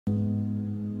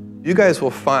You guys will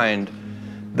find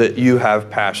that you have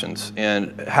passions,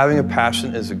 and having a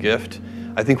passion is a gift.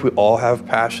 I think we all have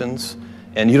passions,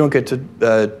 and you don't get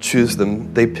to choose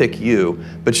them, they pick you,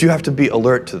 but you have to be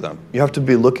alert to them. You have to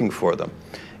be looking for them.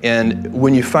 And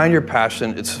when you find your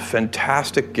passion, it's a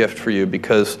fantastic gift for you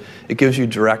because it gives you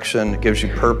direction, it gives you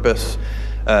purpose.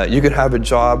 You can have a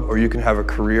job, or you can have a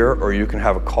career, or you can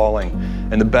have a calling.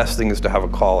 And the best thing is to have a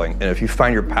calling. And if you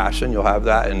find your passion, you'll have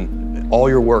that, and all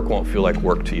your work won't feel like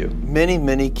work to you.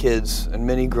 Many kids and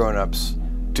many grown-ups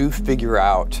do figure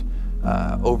out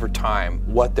over time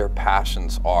what their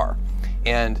passions are.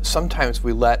 And sometimes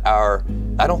we let I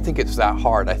don't think it's that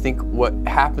hard. I think what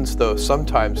happens though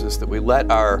sometimes is that we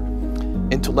let our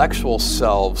intellectual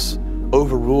selves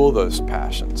overrule those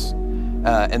passions.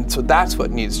 And so that's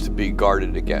what needs to be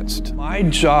guarded against. My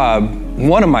job,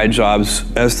 one of my jobs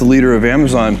as the leader of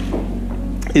Amazon,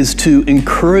 is to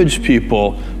encourage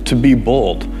people to be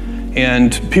bold.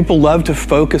 And people love to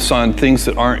focus on things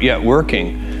that aren't yet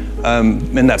working.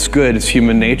 And that's good, it's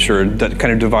human nature. That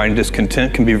kind of divine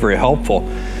discontent can be very helpful.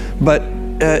 But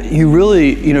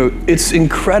it's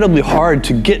incredibly hard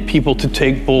to get people to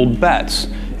take bold bets.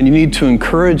 And you need to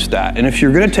encourage that. And if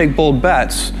you're gonna take bold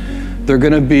bets, they're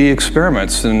going to be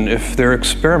experiments, and if they're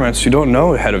experiments, you don't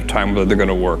know ahead of time whether they're going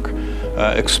to work.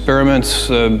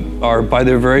 Experiments are by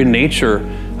their very nature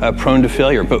prone to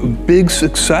failure, but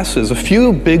a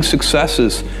few big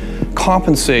successes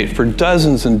compensate for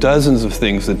dozens and dozens of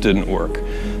things that didn't work.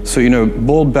 So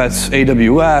bold bets,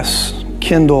 AWS,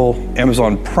 Kindle,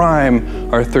 Amazon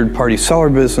Prime, our third-party seller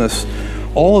business,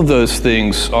 all of those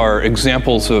things are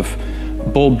examples of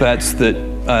bold bets that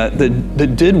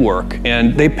did work,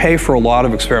 and they pay for a lot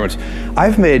of experiments.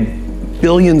 I've made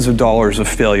billions of dollars of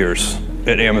failures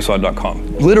at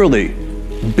Amazon.com. Literally,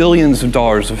 billions of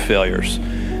dollars of failures.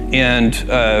 And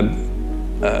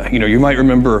you might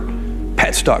remember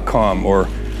Pets.com or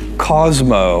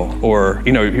Cosmo, or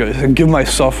give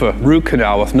myself a root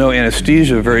canal with no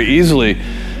anesthesia very easily.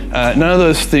 None of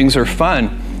those things are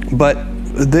fun, but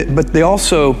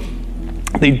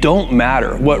they don't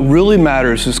matter. What really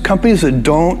matters is companies that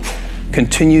don't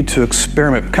continue to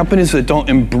experiment, companies that don't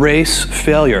embrace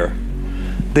failure,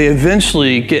 they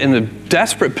eventually get in a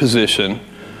desperate position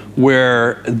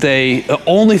where the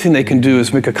only thing they can do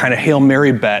is make a kind of Hail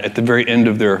Mary bet at the very end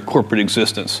of their corporate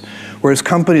existence. Whereas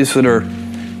companies that are,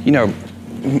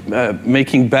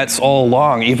 making bets all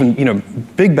along, even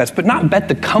big bets, but not bet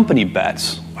the company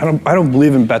bets. I don't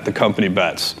believe in bet the company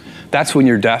bets. That's when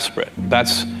you're desperate.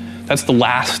 That's the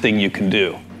last thing you can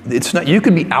do. It's not. You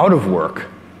could be out of work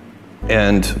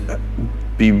and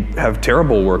have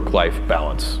terrible work-life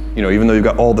balance. Even though you've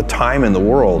got all the time in the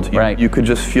world, right. You could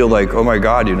just feel like, oh my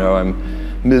God,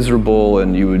 I'm miserable,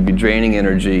 and you would be draining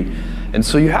energy. And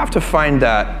so you have to find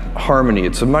that harmony.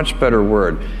 It's a much better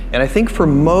word. And I think for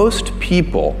most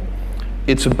people,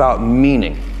 it's about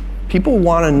meaning. People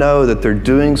want to know that they're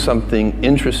doing something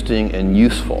interesting and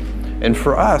useful. And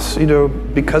for us,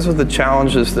 because of the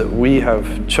challenges that we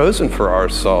have chosen for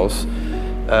ourselves,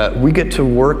 we get to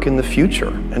work in the future,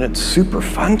 and it's super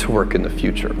fun to work in the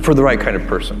future for the right kind of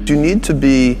person. You need to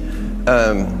be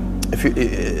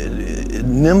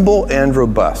nimble and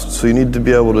robust. So you need to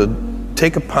be able to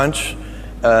take a punch,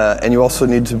 and you also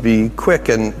need to be quick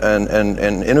and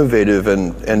innovative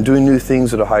and doing new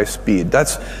things at a high speed.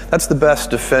 That's the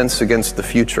best defense against the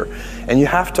future. And you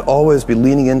have to always be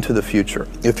leaning into the future.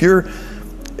 If you're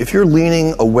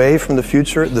leaning away from the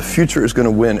future is going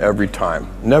to win every time.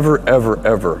 Never, ever,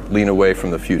 ever lean away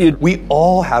from the future. We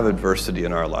all have adversity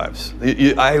in our lives.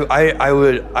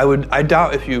 I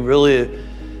doubt if you really,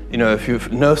 if you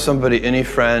know somebody, any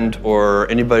friend or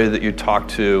anybody that you talk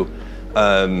to,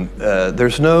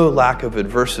 there's no lack of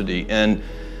adversity, and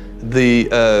by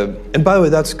the way,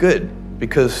 that's good,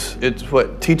 because it's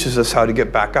what teaches us how to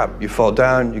get back up. You fall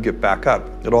down, you get back up.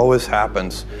 It always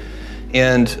happens.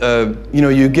 And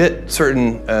you get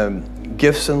certain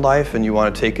gifts in life, and you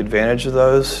want to take advantage of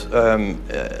those.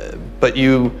 But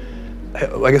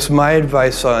I guess my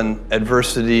advice on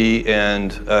adversity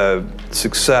and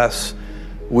success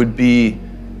would be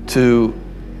to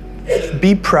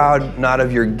be proud not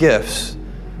of your gifts,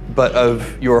 but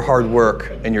of your hard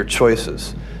work and your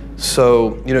choices.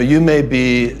 So, you may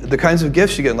be, the kinds of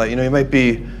gifts you get in life, you might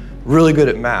be really good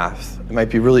at math. It might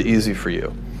be really easy for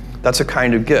you. That's a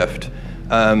kind of gift.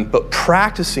 But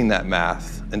practicing that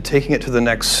math and taking it to the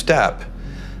next step,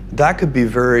 that could be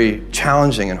very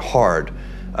challenging and hard,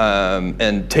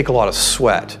 and take a lot of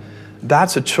sweat.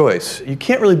 That's a choice. You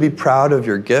can't really be proud of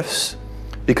your gifts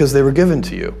because they were given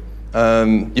to you.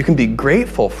 You can be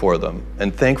grateful for them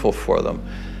and thankful for them.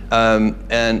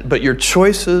 But your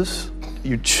choices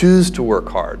you choose to work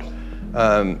hard.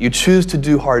 You choose to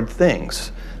do hard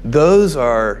things. Those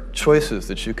are choices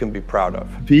that you can be proud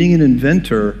of. Being an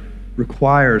inventor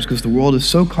requires, because the world is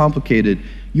so complicated,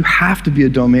 you have to be a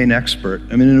domain expert.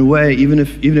 I mean, in a way, even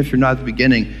if you're not at the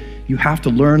beginning, you have to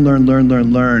learn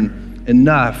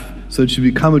enough so that you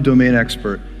become a domain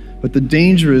expert. But the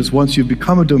danger is once you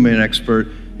become a domain expert,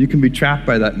 you can be trapped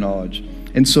by that knowledge.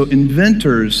 And so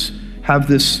inventors have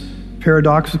this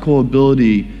paradoxical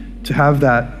ability to have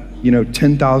that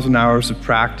 10,000 hours of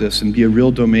practice and be a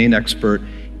real domain expert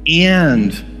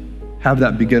and have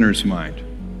that beginner's mind.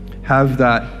 Have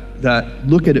that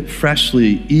look at it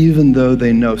freshly, even though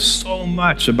they know so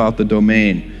much about the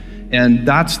domain. And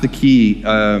that's the key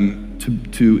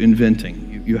to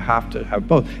inventing. You have to have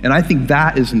both. And I think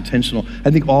that is intentional.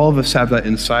 I think all of us have that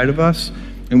inside of us,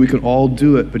 and we can all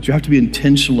do it, but you have to be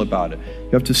intentional about it.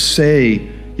 You have to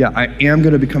say, yeah, I am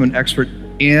going to become an expert,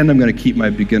 and I'm going to keep my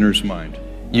beginner's mind.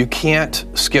 You can't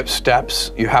skip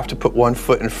steps. You have to put one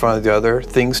foot in front of the other.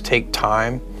 Things take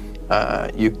time.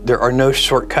 There are no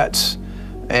shortcuts.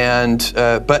 And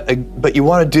but you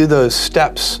want to do those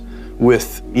steps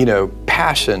with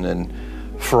passion and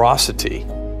ferocity.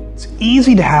 It's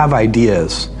easy to have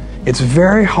ideas. It's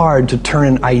very hard to turn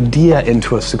an idea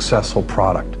into a successful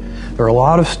product. There are a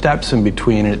lot of steps in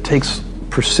between, and it takes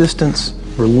persistence,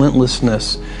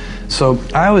 relentlessness. So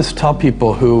I always tell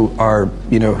people who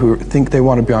think they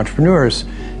want to be entrepreneurs,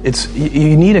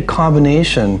 you need a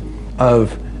combination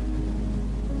of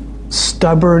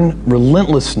stubborn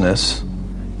relentlessness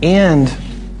and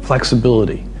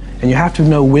flexibility. And you have to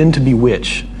know when to be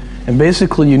which. And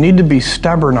basically you need to be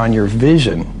stubborn on your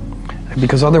vision,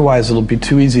 because otherwise it'll be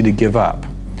too easy to give up.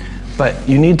 But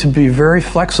you need to be very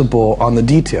flexible on the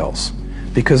details,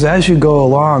 because as you go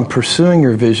along pursuing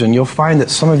your vision, you'll find that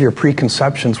some of your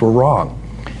preconceptions were wrong,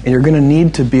 and you're going to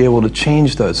need to be able to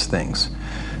change those things.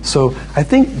 So I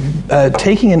think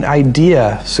taking an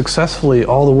idea successfully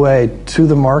all the way to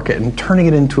the market and turning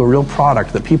it into a real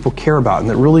product that people care about and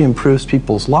that really improves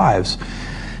people's lives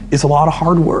is a lot of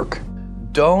hard work.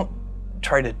 Don't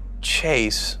try to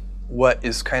chase what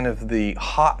is kind of the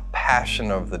hot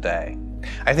passion of the day.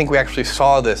 I think we actually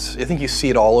saw this, I think you see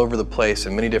it all over the place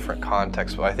in many different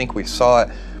contexts, but I think we saw it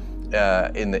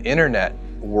in the internet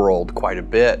world quite a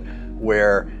bit,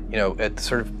 where at the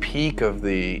sort of peak of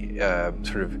the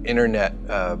sort of internet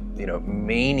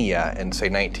mania in, say,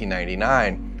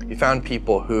 1999, you found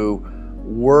people who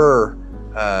were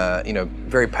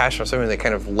very passionate about something. They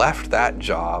kind of left that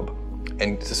job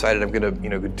and decided, I'm going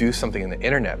to do something in the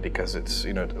internet, because it's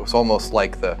it was almost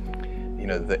like the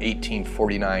the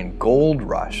 1849 gold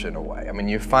rush in a way. I mean,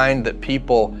 you find that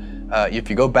people, if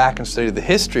you go back and study the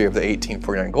history of the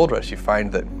 1849 gold rush, you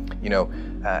find that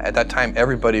at that time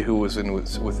everybody who was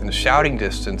within shouting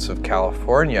distance of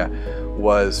California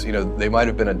was they might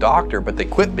have been a doctor, but they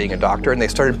quit being a doctor and they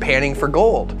started panning for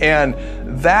gold, and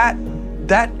that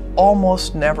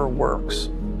almost never works.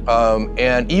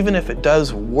 And even if it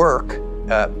does work,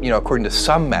 according to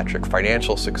some metric,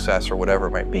 financial success or whatever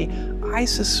it might be, I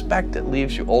suspect it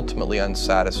leaves you ultimately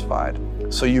unsatisfied.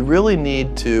 So you really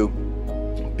need to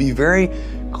be very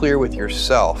clear with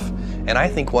yourself. And I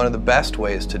think one of the best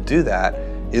ways to do that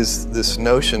is this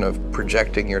notion of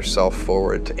projecting yourself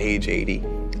forward to age 80,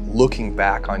 looking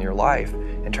back on your life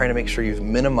and trying to make sure you've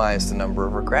minimized the number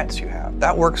of regrets you have.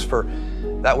 That works for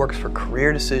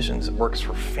career decisions. It works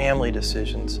for family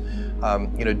decisions.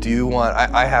 Do you want?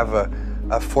 I have a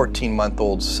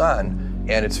 14-month-old son,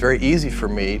 and it's very easy for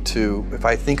me to, if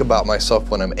I think about myself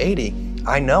when I'm 80,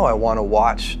 I know I want to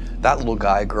watch that little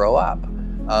guy grow up.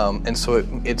 And so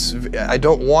I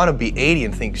don't want to be 80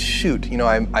 and think, shoot,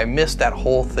 I missed that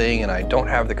whole thing, and I don't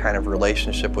have the kind of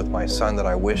relationship with my son that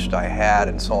I wished I had,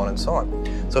 and so on and so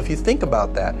on. So if you think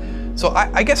about that, so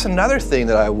I guess another thing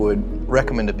that I would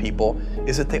recommend to people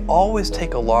is that they always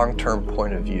take a long-term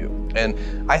point of view. And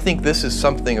I think this is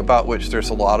something about which there's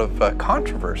a lot of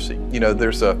controversy.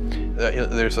 There's a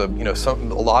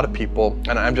lot of people,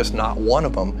 and I'm just not one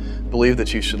of them, believe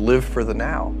that you should live for the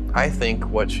now. I think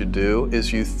what you do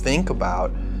is you think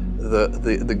about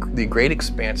the great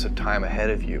expanse of time ahead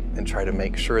of you and try to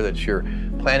make sure that you're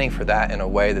planning for that in a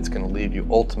way that's going to leave you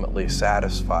ultimately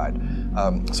satisfied.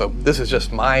 So this is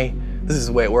just this is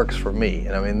the way it works for me.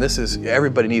 And I mean,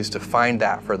 everybody needs to find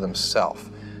that for themselves.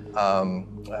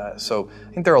 So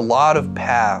I think there are a lot of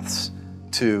paths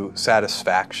to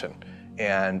satisfaction,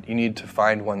 and you need to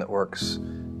find one that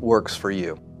works for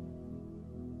you.